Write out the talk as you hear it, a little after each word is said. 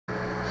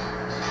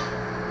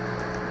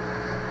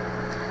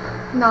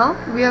Now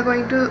we are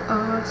going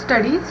to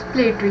study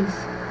splay trees.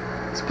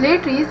 Splay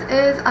trees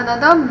is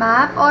another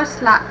map or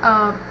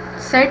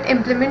set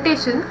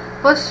implementation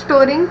for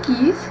storing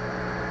keys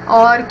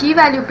or key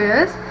value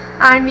pairs,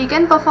 and we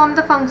can perform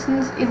the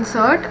functions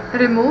insert,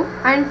 remove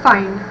and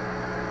find.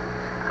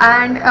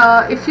 And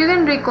if you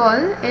can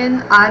recall,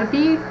 in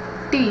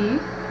RBT,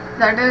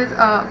 that is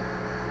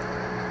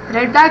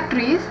red black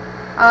trees,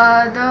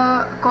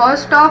 the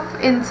cost of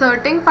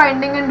inserting,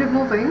 finding and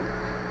removing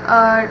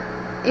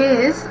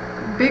is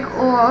big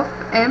O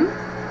of m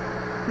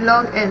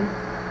log n.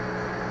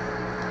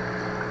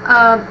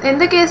 In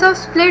the case of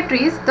splay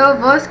trees, the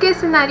worst case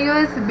scenario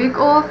is big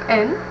O of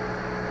n.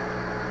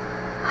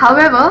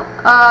 However,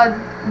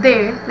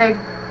 the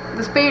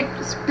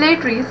splay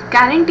trees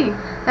guarantee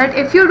that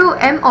if you do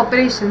m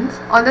operations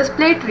on the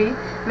splay tree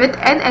with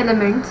n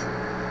elements,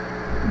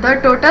 the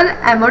total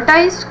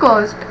amortized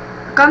cost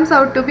comes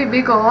out to be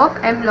big O of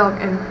m log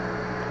n.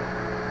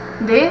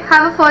 They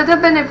have a further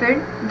benefit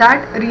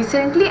that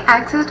recently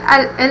accessed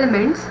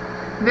elements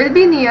will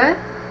be near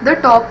the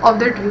top of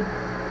the tree.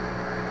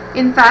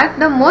 In fact,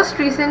 the most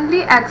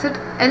recently accessed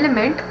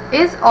element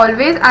is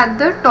always at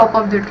the top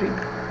of the tree.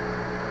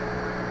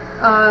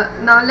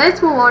 Now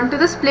let's move on to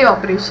the splay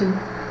operation.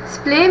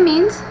 Splay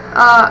means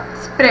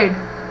spread.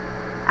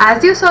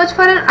 As you search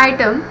for an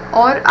item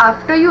or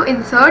after you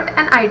insert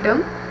an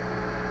item,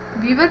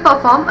 we will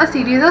perform a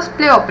series of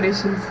splay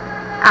operations,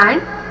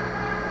 and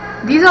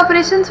these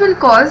operations will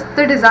cause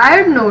the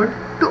desired node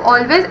to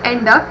always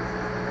end up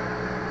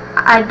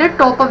at the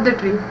top of the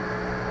tree.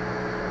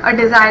 A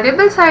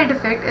desirable side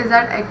effect is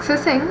that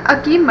accessing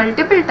a key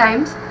multiple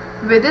times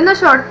within a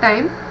short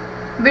time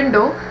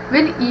window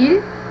will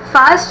yield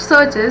fast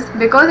searches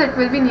because it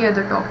will be near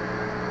the top.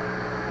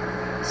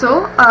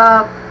 So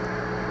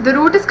the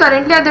root is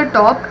currently at the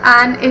top,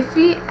 and if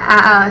we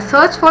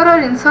search for or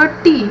insert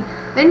T,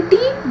 then T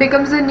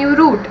becomes the new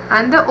root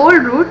and the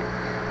old root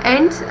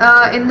ends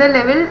in the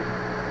level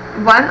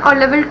 1 or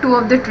level 2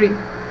 of the tree.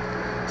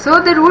 So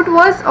the root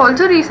was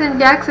also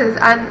recently accessed,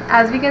 and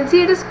as we can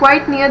see, it is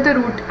quite near the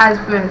root as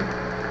well.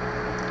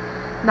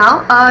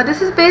 Now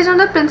this is based on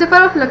the principle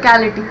of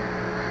locality,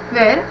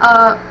 where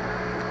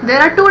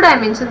there are two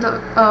dimensions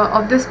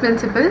of this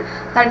principle,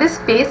 that is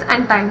space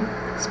and time.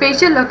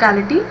 Spatial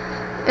locality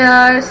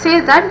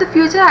says that the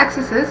future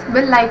accesses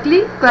will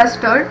likely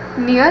cluster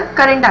near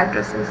current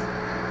addresses,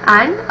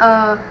 and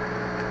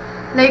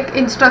like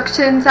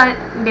instructions and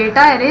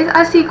data arrays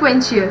are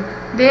sequential.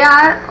 They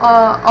are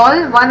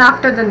all one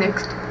after the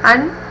next,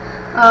 and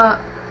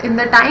in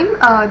the time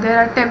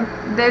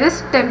there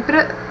is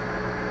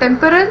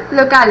temporal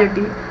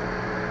locality,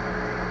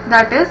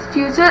 that is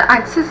future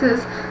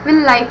accesses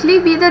will likely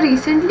be the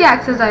recently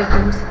accessed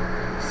items.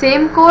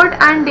 Same code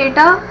and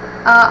data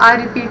are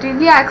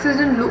repeatedly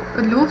accessed in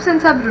loops and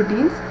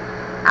subroutines,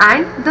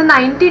 and the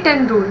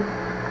 90-10 rule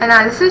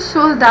analysis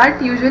shows that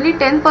usually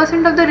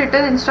 10% of the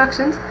written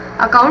instructions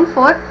account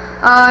for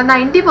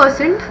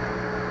 90%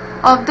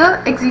 of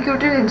the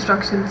executed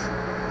instructions.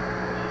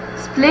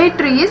 Splay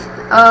trees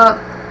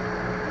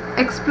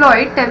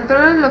exploit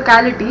temporal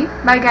locality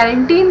by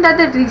guaranteeing that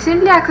the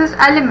recently accessed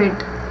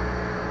element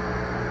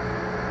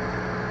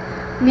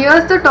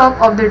nears the top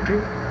of the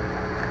tree.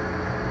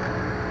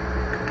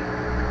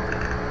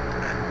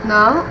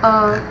 Now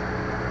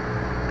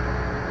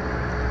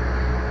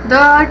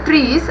the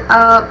trees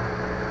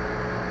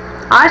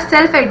are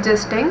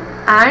self-adjusting,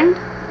 and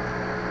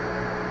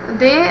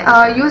they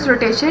use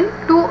rotation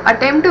to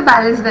attempt to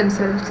balance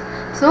themselves.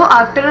 So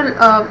after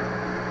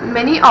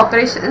many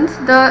operations,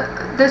 the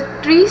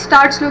tree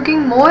starts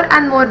looking more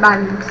and more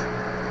balanced.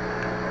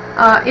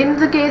 In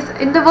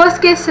the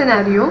worst case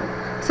scenario,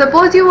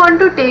 suppose you want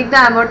to take the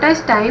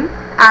amortized time,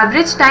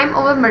 average time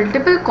over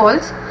multiple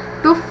calls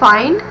to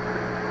find,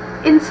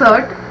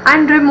 insert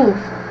and remove.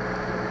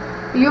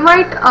 You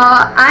might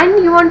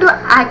and you want to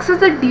access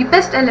the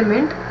deepest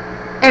element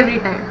every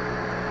time.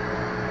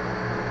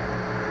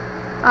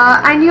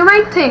 And you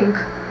might think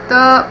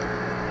the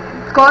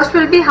cost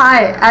will be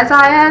high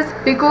as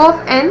big O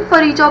of n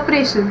for each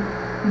operation,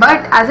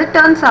 but as it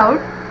turns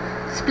out,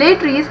 splay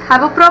trees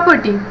have a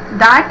property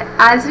that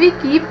as we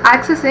keep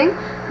accessing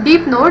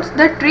deep nodes,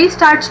 the tree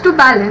starts to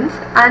balance,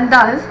 and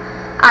thus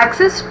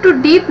access to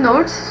deep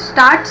nodes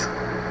starts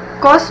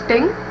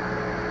costing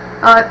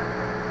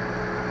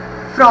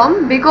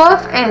from big O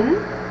of n,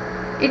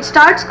 it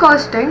starts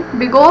costing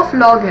big O of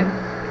log n,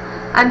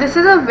 and this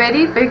is a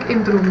very big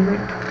improvement.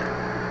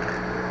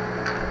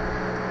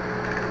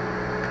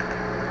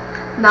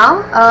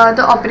 Now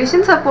the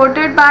operations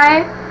supported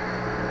by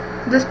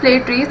the splay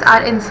trees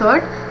are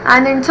insert,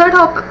 and insert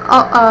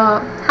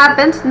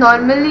happens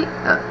normally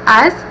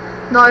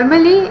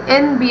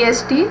in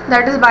BST,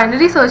 that is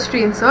binary search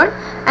tree insert,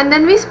 and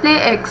then we splay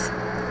X.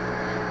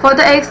 For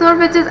the X node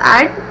which is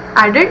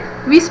added,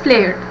 we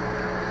splay it.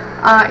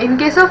 In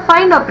case of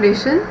find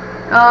operation,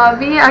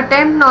 we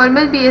attempt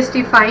normal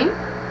BST find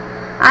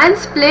and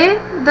splay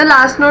the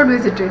last node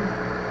visited.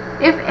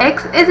 If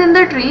X is in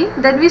the tree,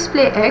 then we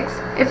splay X.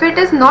 If it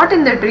is not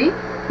in the tree,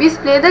 we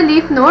splay the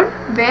leaf node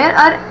where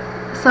our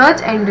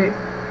search ended.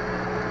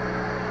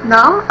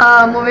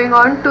 Now moving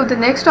on to the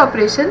next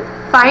operation,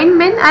 find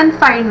min and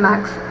find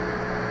max.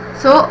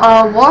 So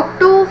walk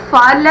to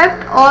far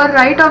left or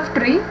right of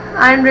tree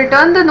and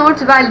return the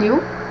node's value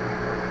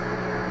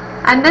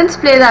and then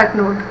splay that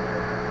node.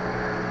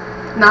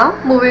 Now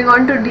moving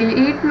on to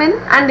delete min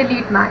and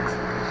delete max.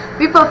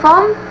 We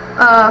perform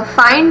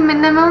find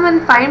minimum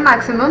and find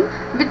maximum,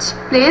 which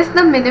place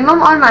the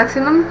minimum or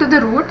maximum to the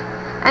root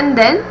and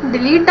then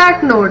delete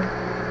that node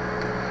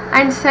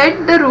and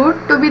set the root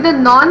to be the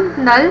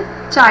non-null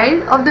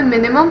child of the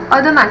minimum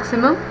or the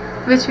maximum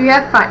which we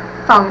have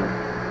found.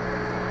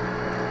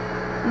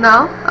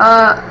 Now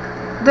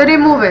the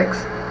remove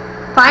x.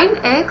 Find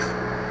x,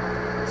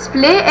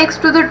 splay x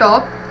to the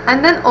top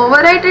and then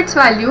overwrite its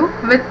value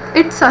with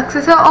its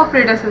successor or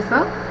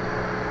predecessor,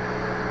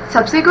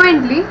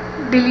 subsequently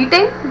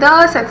deleting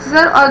the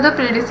successor or the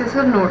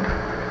predecessor node.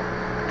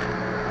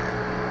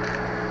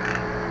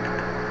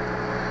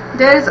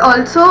 There is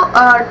also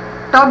a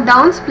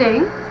top-down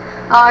splaying.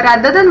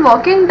 Rather than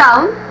walking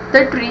down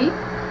the tree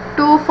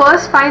to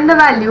first find the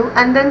value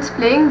and then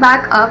splaying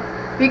back up,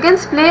 we can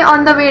splay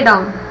on the way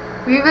down.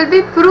 We will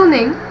be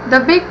pruning the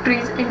big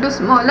trees into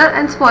smaller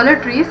and smaller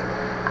trees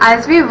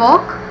as we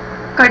walk,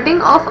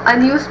 cutting off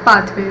unused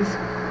pathways.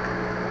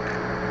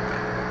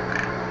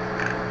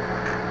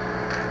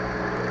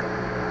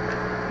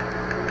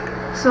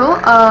 So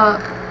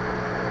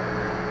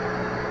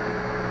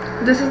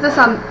this is the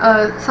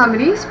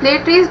summary.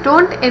 Splay trees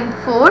don't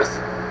enforce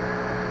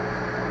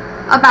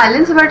a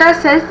balance but are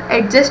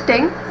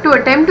self-adjusting to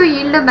attempt to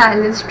yield a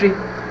balanced tree.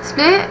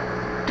 Splay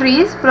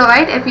trees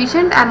provide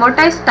efficient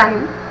amortized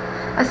time.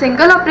 A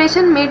single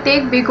operation may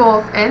take big O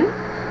of n.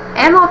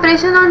 M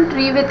operation on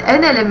tree with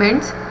n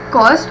elements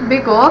cost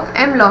big O of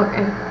m log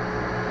n.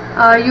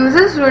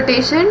 Uses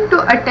rotation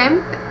to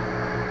attempt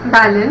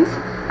balance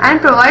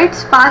and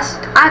provides fast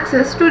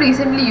access to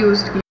recently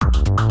used keys.